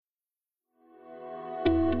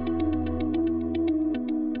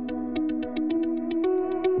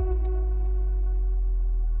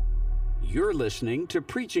You're listening to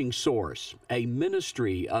Preaching Source, a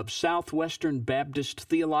ministry of Southwestern Baptist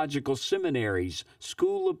Theological Seminary's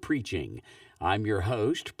School of Preaching. I'm your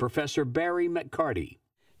host, Professor Barry McCarty.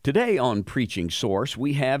 Today on Preaching Source,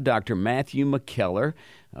 we have Dr. Matthew McKellar,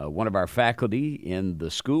 one of our faculty in the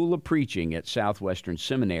School of Preaching at Southwestern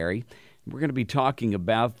Seminary. We're going to be talking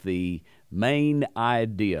about the main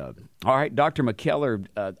idea. All right, Dr.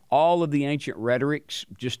 McKellar, all of the ancient rhetorics,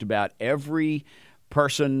 just about every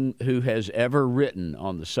person who has ever written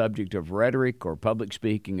on the subject of rhetoric or public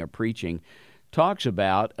speaking or preaching talks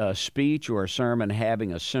about a speech or a sermon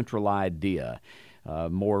having a central idea.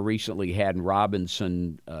 More recently, Haddon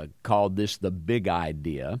Robinson called this the big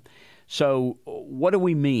idea. So what do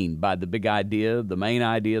we mean by the big idea, the main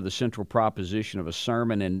idea, the central proposition of a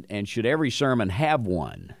sermon, and should every sermon have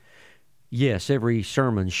one? Yes, every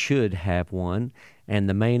sermon should have one, and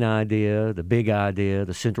the main idea, the big idea,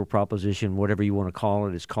 the central proposition, whatever you want to call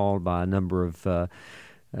it, is called by a number of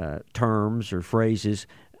terms or phrases.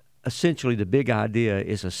 Essentially, the big idea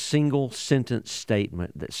is a single-sentence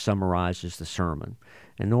statement that summarizes the sermon.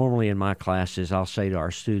 And normally in my classes, I'll say to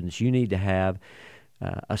our students, you need to have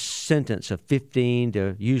a sentence of 15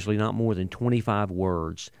 to usually not more than 25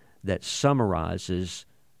 words that summarizes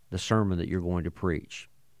the sermon that you're going to preach.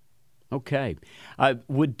 Okay.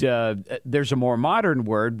 There's a more modern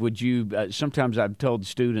word. Would you? Sometimes I've told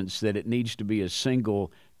students that it needs to be a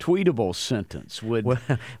single tweetable sentence.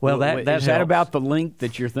 Is that about the length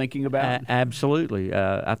that you're thinking about? Absolutely.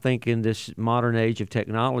 I think in this modern age of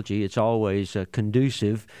technology, it's always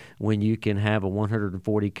conducive when you can have a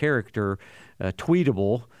 140-character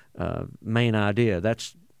tweetable main idea.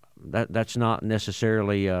 That's not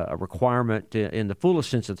necessarily a requirement in the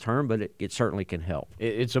fullest sense of the term, but it certainly can help.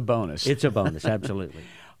 It's a bonus. It's a bonus, absolutely.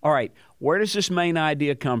 All right. Where does this main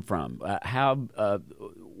idea come from?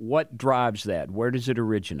 What drives that? Where does it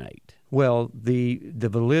originate? Well, the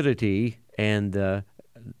validity and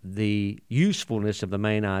the usefulness of the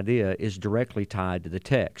main idea is directly tied to the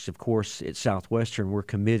text. Of course, at Southwestern, we're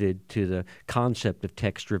committed to the concept of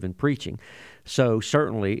text-driven preaching. So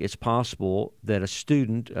certainly it's possible that a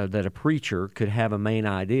student, that a preacher could have a main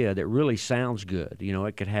idea that really sounds good. You know,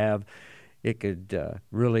 it could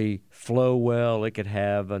really flow well. It could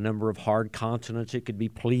have a number of hard consonants. It could be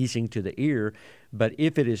pleasing to the ear. But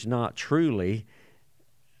if it is not truly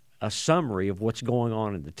a summary of what's going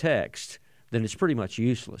on in the text, then it's pretty much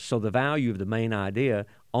useless. So the value of the main idea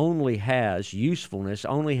only has usefulness,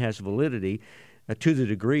 only has validity to the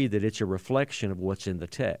degree that it's a reflection of what's in the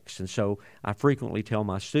text. And so I frequently tell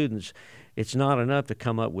my students, it's not enough to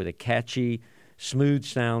come up with a catchy,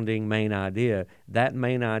 smooth-sounding main idea. That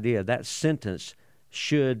main idea, that sentence,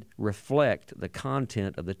 should reflect the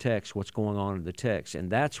content of the text, what's going on in the text, and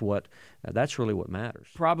that's really what matters.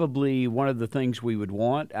 Probably one of the things we would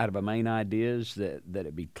want out of a main idea is that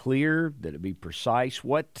it be clear, that it be precise.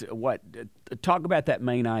 Talk about that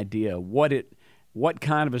main idea. What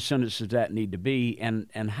kind of a sentence does that need to be, and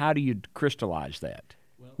how do you crystallize that?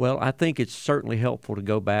 Well, I think it's certainly helpful to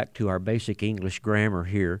go back to our basic English grammar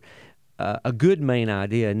here. A good main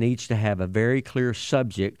idea needs to have a very clear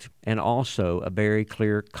subject and also a very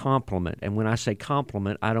clear complement. And when I say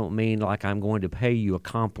compliment, I don't mean like I'm going to pay you a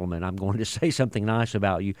compliment. I'm going to say something nice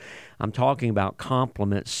about you. I'm talking about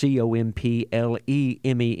complement, C-O-M-P-L-E-M-E-N-T.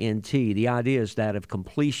 The idea is that of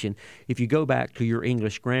completion. If you go back to your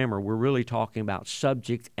English grammar, we're really talking about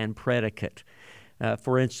subject and predicate.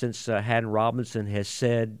 For instance, Haddon Robinson has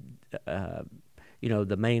said,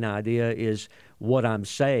 the main idea is what I'm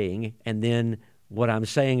saying, and then what I'm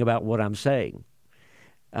saying about what I'm saying.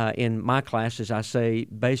 In my classes, I say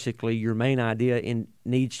basically your main idea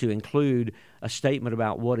needs to include a statement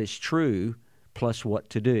about what is true plus what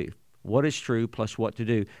to do. What is true plus what to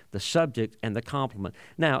do, the subject and the complement.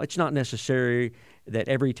 Now, it's not necessary that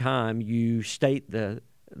every time you state the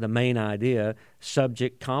main idea,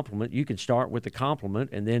 subject, complement, you can start with the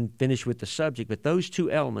complement and then finish with the subject, but those two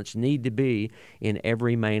elements need to be in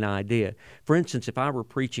every main idea. For instance, if I were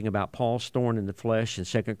preaching about Paul's thorn in the flesh in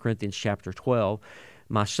 2 Corinthians chapter 12,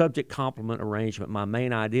 my subject-complement arrangement, my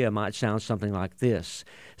main idea might sound something like this.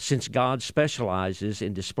 Since God specializes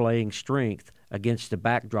in displaying strength against the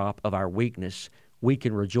backdrop of our weakness, we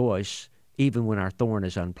can rejoice even when our thorn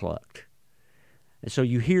is unplucked. And so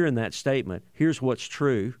you hear in that statement, here's what's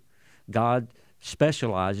true. God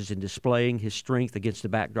specializes in displaying his strength against the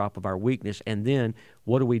backdrop of our weakness. And then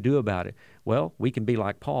what do we do about it? Well, we can be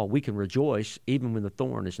like Paul. We can rejoice even when the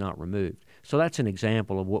thorn is not removed. So that's an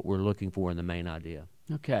example of what we're looking for in the main idea.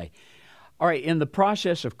 Okay. All right, in the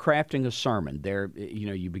process of crafting a sermon,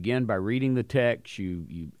 you begin by reading the text,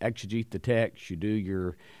 you exegete the text, you do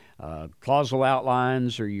your Clausal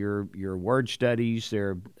outlines or your word studies.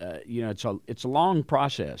 They're it's a long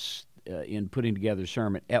process in putting together a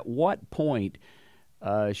sermon. At what point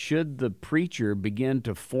should the preacher begin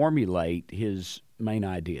to formulate his main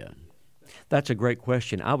idea? That's a great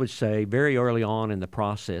question. I would say very early on in the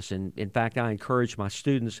process. And in fact, I encourage my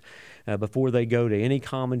students before they go to any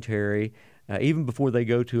commentary, even before they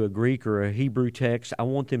go to a Greek or a Hebrew text, I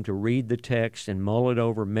want them to read the text and mull it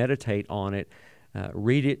over, meditate on it,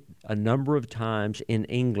 read it a number of times in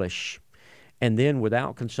English. And then,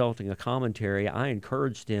 without consulting a commentary, I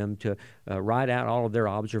encourage them to write out all of their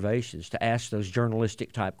observations, to ask those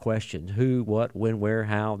journalistic-type questions: who, what, when, where,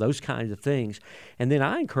 how, those kinds of things. And then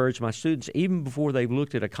I encourage my students, even before they've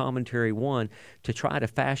looked at a commentary one, to try to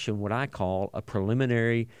fashion what I call a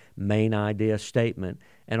preliminary main idea statement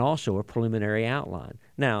and also a preliminary outline.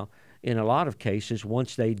 Now, in a lot of cases,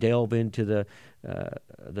 once they delve into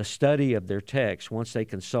the study of their text, once they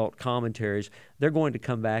consult commentaries, they're going to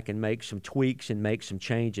come back and make some tweaks and make some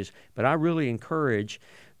changes. But I really encourage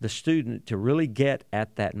the student to really get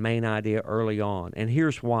at that main idea early on. And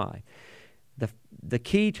here's why. The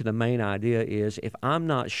key to the main idea is, if I'm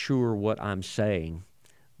not sure what I'm saying,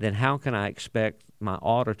 then how can I expect my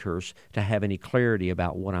auditors to have any clarity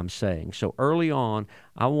about what I'm saying? So early on,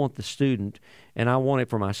 I want the student, and I want it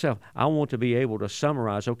for myself, I want to be able to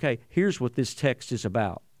summarize, okay, here's what this text is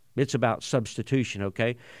about. It's about substitution,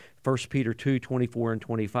 okay? 1 Peter 2:24 and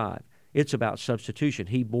 25. It's about substitution.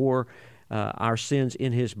 He bore our sins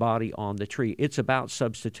in his body on the tree. It's about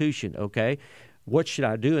substitution, okay? What should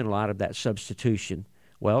I do in light of that substitution?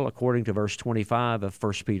 Well, according to verse 25 of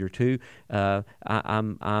 1 Peter 2,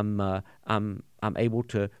 I'm able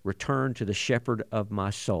to return to the shepherd of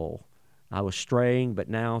my soul. I was straying, but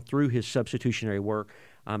now through his substitutionary work,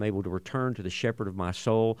 I'm able to return to the shepherd of my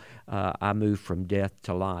soul. I move from death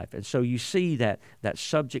to life. And so you see that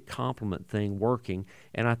subject complement thing working,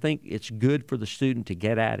 and I think it's good for the student to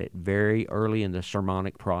get at it very early in the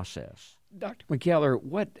sermonic process. Dr. McKellar,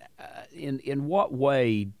 in what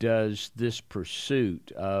way does this pursuit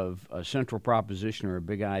of a central proposition or a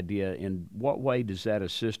big idea, in what way does that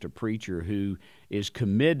assist a preacher who is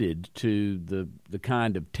committed to the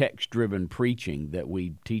kind of text-driven preaching that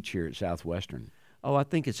we teach here at Southwestern? Oh, I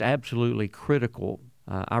think it's absolutely critical.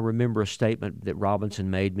 I remember a statement that Robinson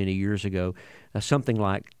made many years ago, something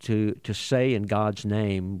like, to say in God's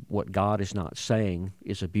name what God is not saying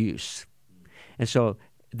is abuse. And so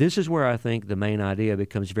this is where I think the main idea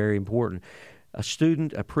becomes very important. A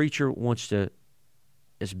student, a preacher wants to,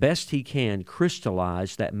 as best he can,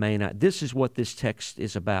 crystallize that main idea. This is what this text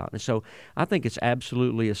is about. And so I think it's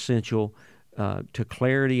absolutely essential to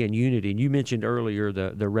clarity and unity. And you mentioned earlier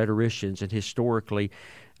the rhetoricians and historically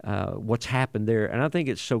what's happened there. And I think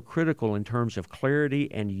it's so critical in terms of clarity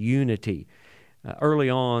and unity. Early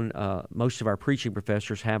on, most of our preaching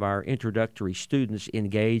professors have our introductory students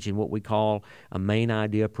engage in what we call a main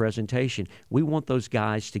idea presentation. We want those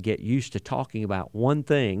guys to get used to talking about one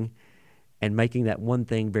thing and making that one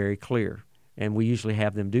thing very clear. And we usually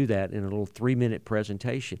have them do that in a little 3-minute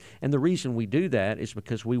presentation. And the reason we do that is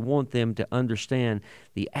because we want them to understand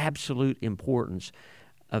the absolute importance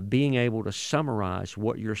of being able to summarize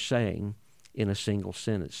what you're saying in a single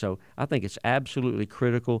sentence. So I think it's absolutely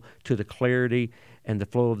critical to the clarity and the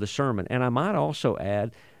flow of the sermon. And I might also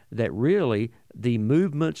add that really the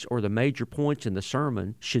movements or the major points in the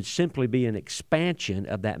sermon should simply be an expansion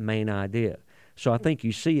of that main idea. So I think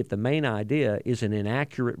you see, if the main idea is an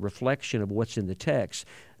inaccurate reflection of what's in the text,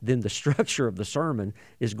 then the structure of the sermon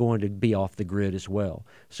is going to be off the grid as well.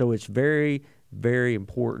 So it's very, very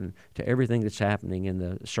important to everything that's happening in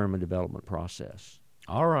the sermon development process.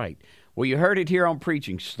 All right. Well, you heard it here on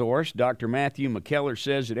Preaching Source. Dr. Matthew McKellar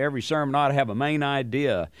says that every sermon ought to have a main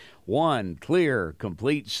idea, one clear,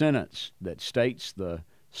 complete sentence that states the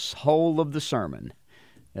whole of the sermon.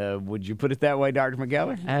 Would you put it that way, Dr.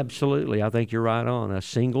 McKellar? Absolutely. I think you're right on. A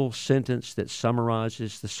single sentence that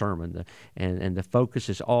summarizes the sermon, and the focus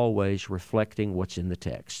is always reflecting what's in the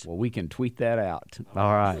text. Well, we can tweet that out.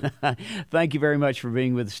 All right. Thank you very much for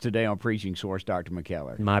being with us today on Preaching Source, Dr.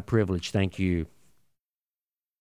 McKellar. My privilege. Thank you.